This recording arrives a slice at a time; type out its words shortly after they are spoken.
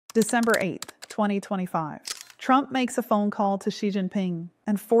December 8th, 2025. Trump makes a phone call to Xi Jinping,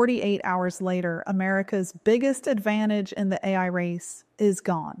 and 48 hours later, America's biggest advantage in the AI race is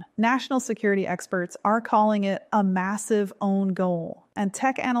gone. National security experts are calling it a massive own goal, and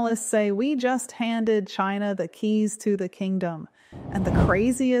tech analysts say we just handed China the keys to the kingdom. And the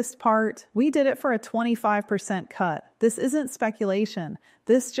craziest part, we did it for a 25% cut. This isn't speculation.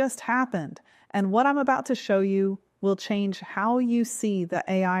 This just happened. And what I'm about to show you will change how you see the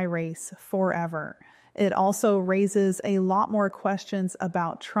AI race forever. It also raises a lot more questions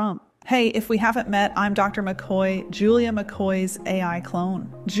about Trump. Hey, if we haven't met, I'm Dr. McCoy, Julia McCoy's AI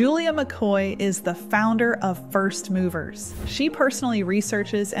clone. Julia McCoy is the founder of First Movers. She personally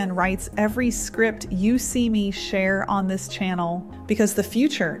researches and writes every script you see me share on this channel because the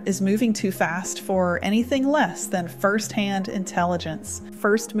future is moving too fast for anything less than first-hand intelligence.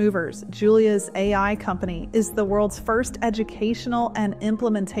 First Movers, Julia's AI company, is the world's first educational and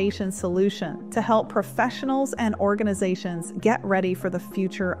implementation solution to help professionals and organizations get ready for the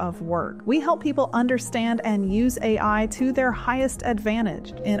future of work. We help people understand and use AI to their highest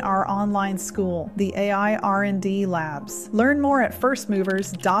advantage in our online school, the AI R&D Labs. Learn more at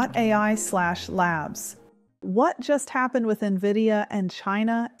firstmovers.ai/labs. What just happened with Nvidia and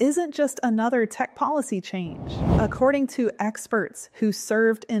China isn't just another tech policy change. According to experts who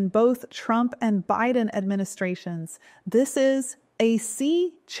served in both Trump and Biden administrations, this is a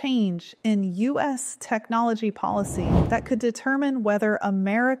sea change in U.S. technology policy that could determine whether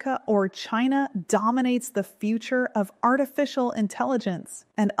America or China dominates the future of artificial intelligence.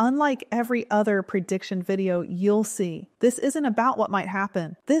 And unlike every other prediction video you'll see, this isn't about what might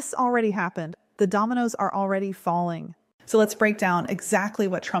happen. This already happened. The dominoes are already falling. So let's break down exactly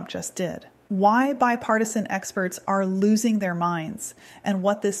what Trump just did, why bipartisan experts are losing their minds, and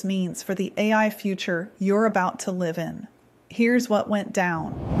what this means for the AI future you're about to live in. Here's what went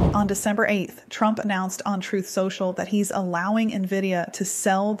down. On December 8th, Trump announced on Truth Social that he's allowing Nvidia to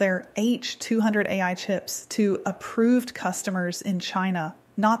sell their H200 AI chips to approved customers in China,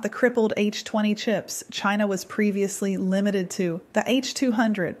 not the crippled H20 chips China was previously limited to. The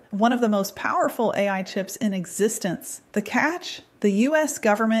H200, one of the most powerful AI chips in existence. The catch? The US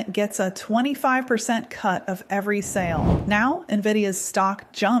government gets a 25% cut of every sale. Now, Nvidia's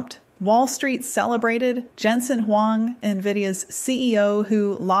stock jumped. Wall Street celebrated. Jensen Huang, Nvidia's CEO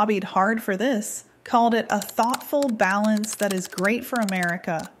who lobbied hard for this, called it a thoughtful balance that is great for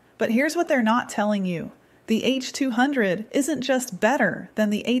America. But here's what they're not telling you. The H200 isn't just better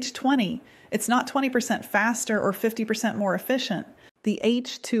than the H20. It's not 20% faster or 50% more efficient. The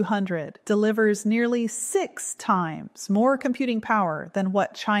H200 delivers nearly 6 times more computing power than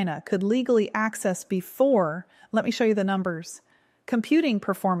what China could legally access before. Let me show you the numbers. Computing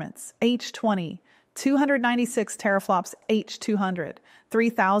performance, H20, 296 teraflops, H200,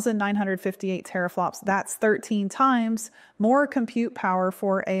 3,958 teraflops. That's 13 times more compute power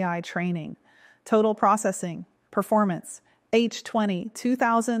for AI training. Total processing, performance, H20,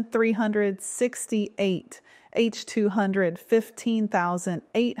 2,368, H200,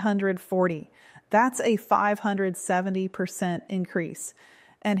 15,840. That's a 570% increase.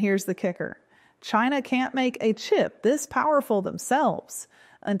 And here's the kicker. China can't make a chip this powerful themselves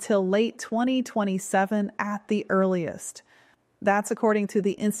until late 2027 at the earliest. That's according to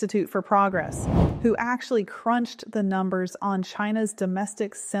the Institute for Progress, who actually crunched the numbers on China's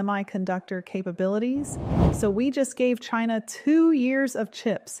domestic semiconductor capabilities. So we just gave China 2 years of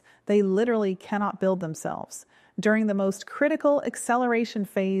chips they literally cannot build themselves during the most critical acceleration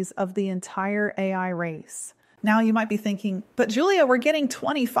phase of the entire AI race. Now you might be thinking, but Julia, we're getting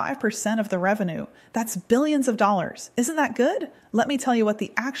 25% of the revenue. That's billions of dollars. Isn't that good? Let me tell you what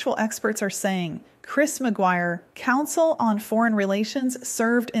the actual experts are saying. Chris McGuire, counsel on foreign relations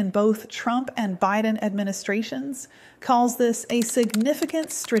served in both Trump and Biden administrations, calls this a significant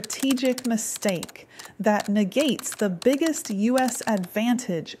strategic mistake that negates the biggest U.S.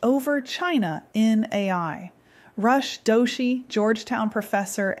 advantage over China in AI. Rush Doshi, Georgetown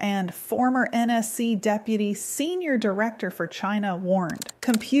professor and former NSC deputy senior director for China, warned,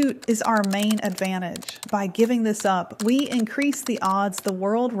 "Compute is our main advantage. By giving this up, we increase the odds the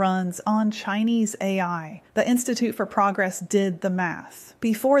world runs on Chinese AI." The Institute for Progress did the math.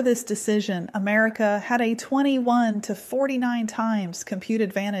 Before this decision, America had a 21 to 49 times compute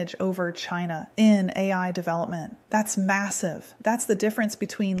advantage over China in AI development. That's massive. That's the difference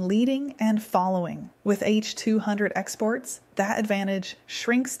between leading and following. With H200 exports, that advantage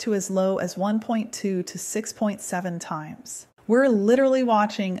shrinks to as low as 1.2 to 6.7 times. We're literally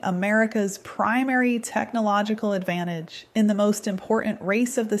watching America's primary technological advantage in the most important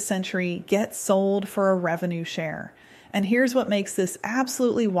race of the century get sold for a revenue share. And here's what makes this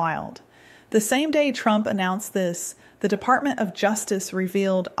absolutely wild. The same day Trump announced this, the Department of Justice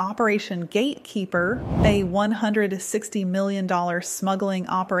revealed Operation Gatekeeper, a $160 million smuggling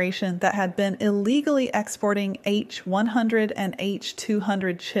operation that had been illegally exporting H200 and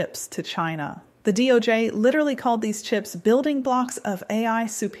H200 chips to China. The DOJ literally called these chips building blocks of AI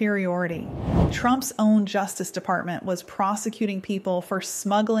superiority. Trump's own Justice Department was prosecuting people for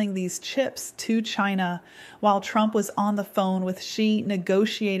smuggling these chips to China while Trump was on the phone with Xi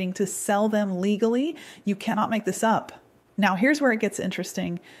negotiating to sell them legally. You cannot make this up. Now, here's where it gets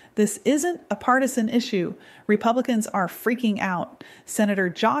interesting. This isn't a partisan issue. Republicans are freaking out. Senator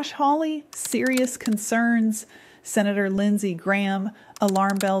Josh Hawley, serious concerns. Senator Lindsey Graham,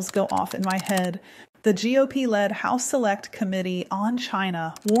 alarm bells go off in my head. The GOP-led House Select Committee on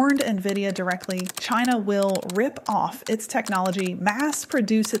China warned Nvidia directly China will rip off its technology, mass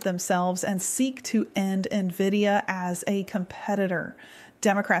produce it themselves, and seek to end Nvidia as a competitor.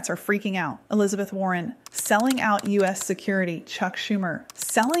 Democrats are freaking out. Elizabeth Warren, selling out U.S. security. Chuck Schumer,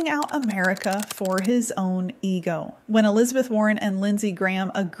 selling out America for his own ego. When Elizabeth Warren and Lindsey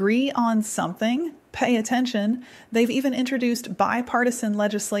Graham agree on something, pay attention, they've even introduced bipartisan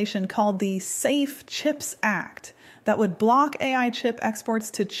legislation called the Safe Chips Act that would block AI chip exports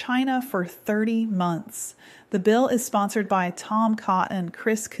to China for 30 months. The bill is sponsored by Tom Cotton,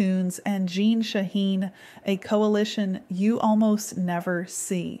 Chris Coons, and Jean Shaheen, a coalition you almost never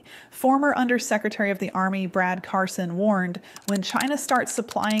see. Former Undersecretary of the Army Brad Carson warned, when China starts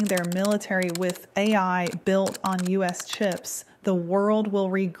supplying their military with AI built on U.S. chips, the world will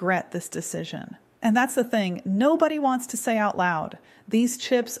regret this decision. And that's the thing, nobody wants to say out loud. These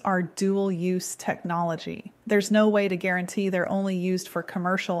chips are dual-use technology. There's no way to guarantee they're only used for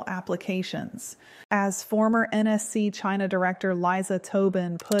commercial applications. As former NSC China Director Liza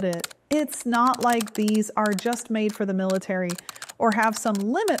Tobin put it, it's not like these are just made for the military or have some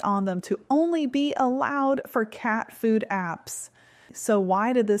limit on them to only be allowed for cat food apps. So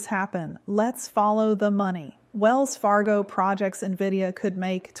why did this happen? Let's follow the money. Wells Fargo projects Nvidia could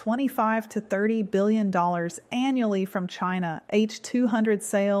make $25 to $30 billion annually from China. H200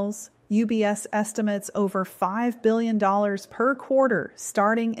 sales, UBS estimates over $5 billion per quarter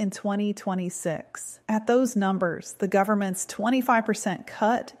starting in 2026. At those numbers, the government's 25%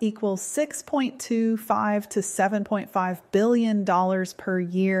 cut equals $6.25 to $7.5 billion per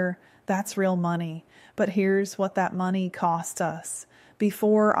year. That's real money. But here's what that money cost us.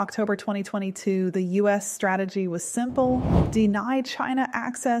 Before October 2022, the U.S. strategy was simple: deny China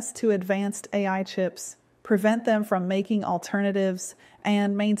access to advanced AI chips, prevent them from making alternatives,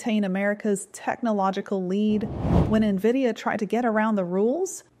 and maintain America's technological lead. When Nvidia tried to get around the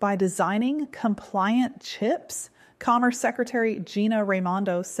rules by designing compliant chips, Commerce Secretary Gina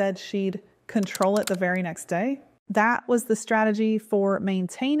Raimondo said she'd control it the very next day. That was the strategy for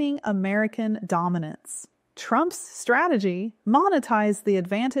maintaining American dominance. Trump's strategy, monetize the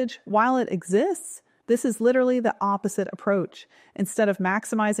advantage while it exists. This is literally the opposite approach. Instead of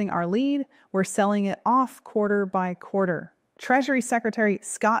maximizing our lead, we're selling it off quarter by quarter. Treasury Secretary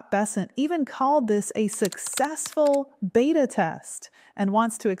Scott Bessent even called this a successful beta test and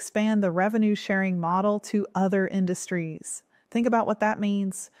wants to expand the revenue-sharing model to other industries. Think about what that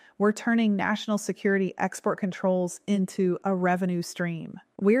means. We're turning national security export controls into a revenue stream.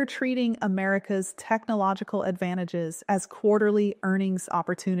 We're treating America's technological advantages as quarterly earnings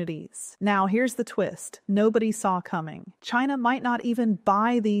opportunities. Now, here's the twist nobody saw coming. China might not even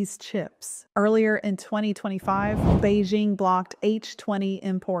buy these chips. Earlier in 2025, Beijing blocked H20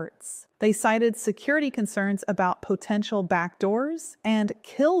 imports. They cited security concerns about potential backdoors and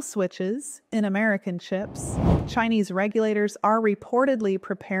kill switches in American chips. Chinese regulators are reportedly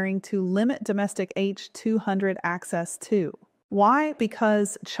preparing to limit domestic H200 access too. Why?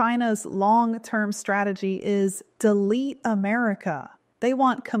 Because China's long-term strategy is delete America. They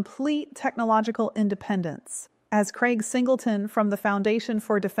want complete technological independence. As Craig Singleton from the Foundation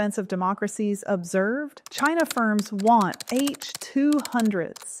for Defense of Democracies observed, China firms want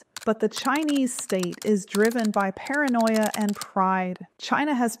H200s. But the Chinese state is driven by paranoia and pride.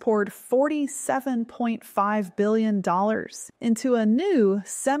 China has poured $47.5 billion into a new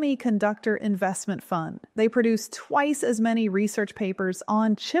semiconductor investment fund. They produce twice as many research papers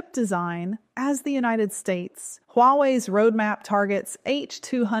on chip design as the United States. Huawei's roadmap targets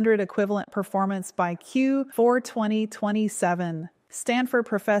H200 equivalent performance by Q4 2027. Stanford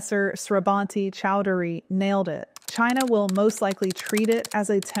professor Srabanti Chowdhury nailed it. China will most likely treat it as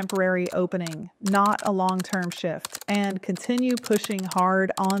a temporary opening, not a long-term shift, and continue pushing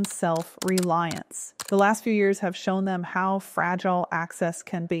hard on self-reliance. The last few years have shown them how fragile access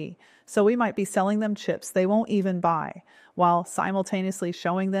can be. So we might be selling them chips they won't even buy, while simultaneously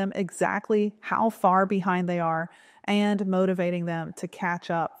showing them exactly how far behind they are and motivating them to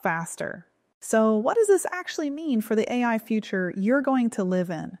catch up faster. So what does this actually mean for the AI future you're going to live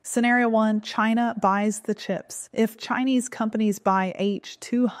in? Scenario 1, China buys the chips. If Chinese companies buy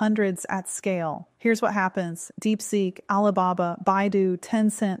H200s at scale, here's what happens. DeepSeek, Alibaba, Baidu,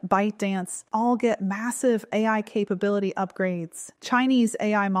 Tencent, ByteDance all get massive AI capability upgrades. Chinese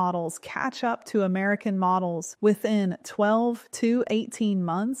AI models catch up to American models within 12 to 18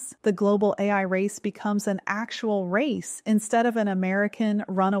 months. The global AI race becomes an actual race instead of an American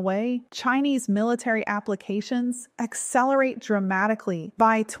runaway. Chinese military applications accelerate dramatically.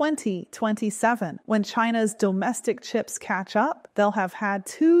 By 2027, when China's domestic chips catch up, they'll have had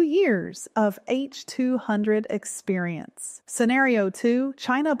 2 years of H200 experience. Scenario 2,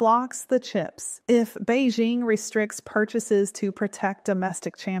 China blocks the chips. If Beijing restricts purchases to protect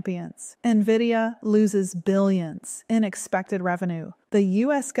domestic champions, Nvidia loses billions in expected revenue. The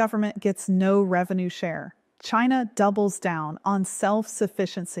US government gets no revenue share. China doubles down on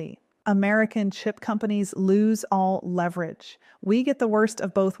self-sufficiency. American chip companies lose all leverage. We get the worst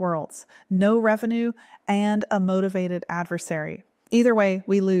of both worlds, no revenue and a motivated adversary. Either way,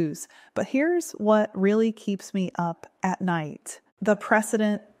 we lose. But here's what really keeps me up at night. The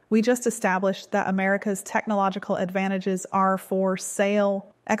precedent. We just established that America's technological advantages are for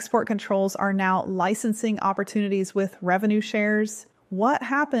sale. Export controls are now licensing opportunities with revenue shares. What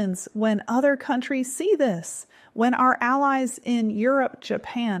happens when other countries see this? When our allies in Europe,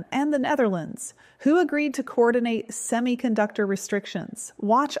 Japan, and the Netherlands, who agreed to coordinate semiconductor restrictions,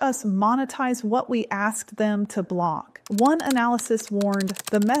 watch us monetize what we asked them to block. One analysis warned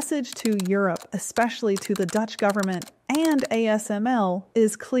the message to Europe, especially to the Dutch government and ASML,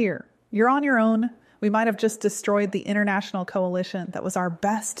 is clear. You're on your own. We might have just destroyed the international coalition that was our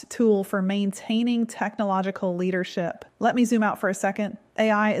best tool for maintaining technological leadership. Let me zoom out for a second.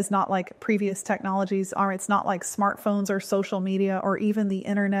 AI is not like previous technologies, or it's not like smartphones or social media or even the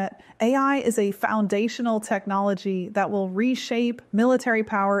internet. AI is a foundational technology that will reshape military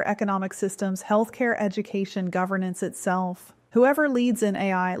power, economic systems, healthcare, education, governance itself. Whoever leads in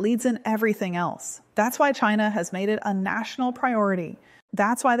AI leads in everything else. That's why China has made it a national priority.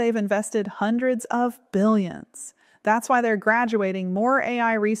 That's why they've invested hundreds of billions. That's why they're graduating more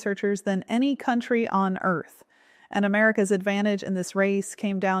AI researchers than any country on Earth. And America's advantage in this race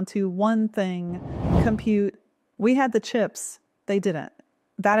came down to one thing: compute. We had the chips, they didn't.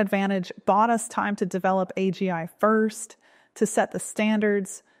 That advantage bought us time to develop AGI first, to set the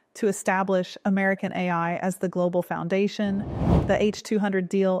standards, to establish American AI as the global foundation. The H200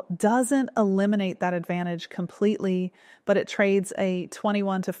 deal doesn't eliminate that advantage completely, but it trades a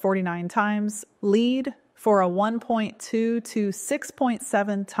 21 to 49 times lead for a 1.2 to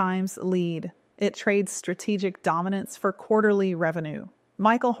 6.7 times lead. It trades strategic dominance for quarterly revenue.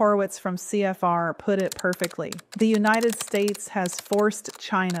 Michael Horowitz from CFR put it perfectly. The United States has forced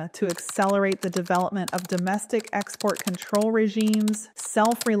China to accelerate the development of domestic export control regimes,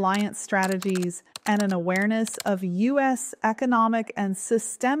 self-reliance strategies, and an awareness of U.S. economic and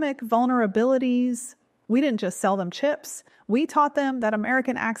systemic vulnerabilities. We didn't just sell them chips. We taught them that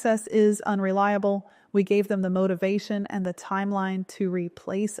American access is unreliable. We gave them the motivation and the timeline to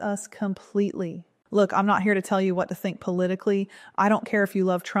replace us completely. Look, I'm not here to tell you what to think politically. I don't care if you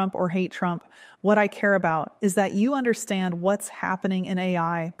love Trump or hate Trump. What I care about is that you understand what's happening in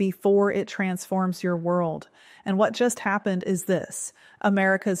AI before it transforms your world. And what just happened is this: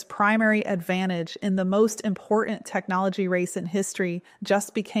 America's primary advantage in the most important technology race in history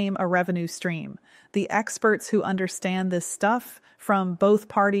just became a revenue stream. The experts who understand this stuff, from both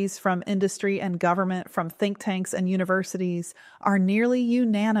parties, from industry and government, from think tanks and universities, are nearly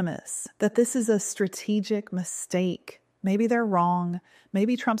unanimous that this is a strategic mistake. Maybe they're wrong.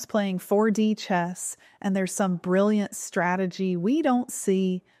 Maybe Trump's playing 4D chess and there's some brilliant strategy we don't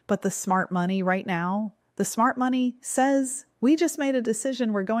see, but the smart money right now, the smart money says we just made a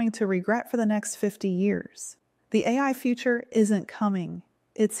decision we're going to regret for the next 50 years. The AI future isn't coming.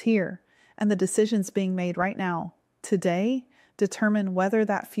 It's here. And the decisions being made right now, today, determine whether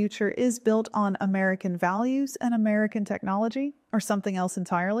that future is built on American values and American technology or something else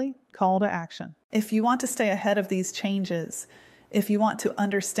entirely. Call to action. If you want to stay ahead of these changes, if you want to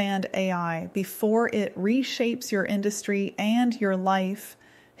understand AI before it reshapes your industry and your life,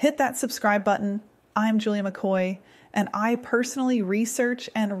 hit that subscribe button. I'm Julia McCoy, and I personally research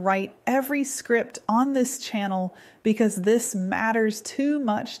and write every script on this channel because this matters too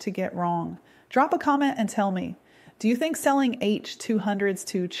much to get wrong. Drop a comment and tell me, Do you think selling H200s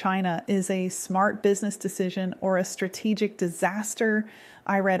to China is a smart business decision or a strategic disaster?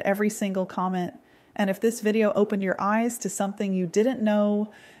 I read every single comment. And if this video opened your eyes to something you didn't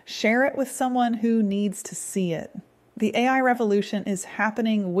know, share it with someone who needs to see it. The AI revolution is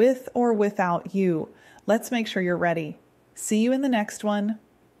happening with or without you. Let's make sure you're ready. See you in the next one.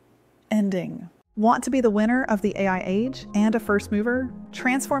 Ending. Want to be the winner of the AI age and a first mover?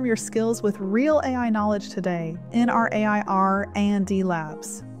 Transform your skills with real AI knowledge today in our AI R&D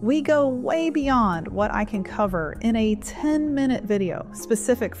labs. We go way beyond what I can cover in a 10-minute video.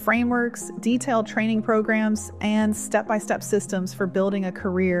 Specific frameworks, detailed training programs, and step-by-step systems for building a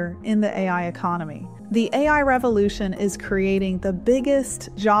career in the AI economy. The AI revolution is creating the biggest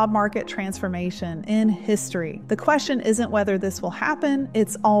job market transformation in history. The question isn't whether this will happen,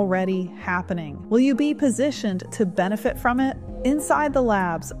 it's already happening. Will you be positioned to benefit from it? Inside the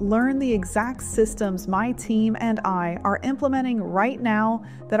labs, learn the exact systems my team and I are implementing right now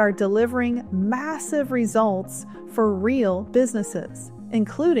that are delivering massive results for real businesses,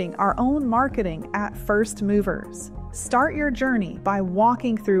 including our own marketing at First Movers. Start your journey by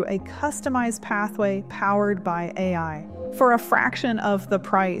walking through a customized pathway powered by AI. For a fraction of the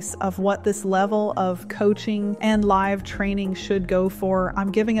price of what this level of coaching and live training should go for,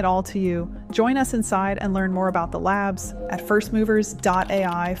 I'm giving it all to you. Join us inside and learn more about the labs at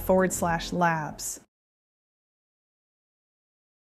firstmovers.ai/labs.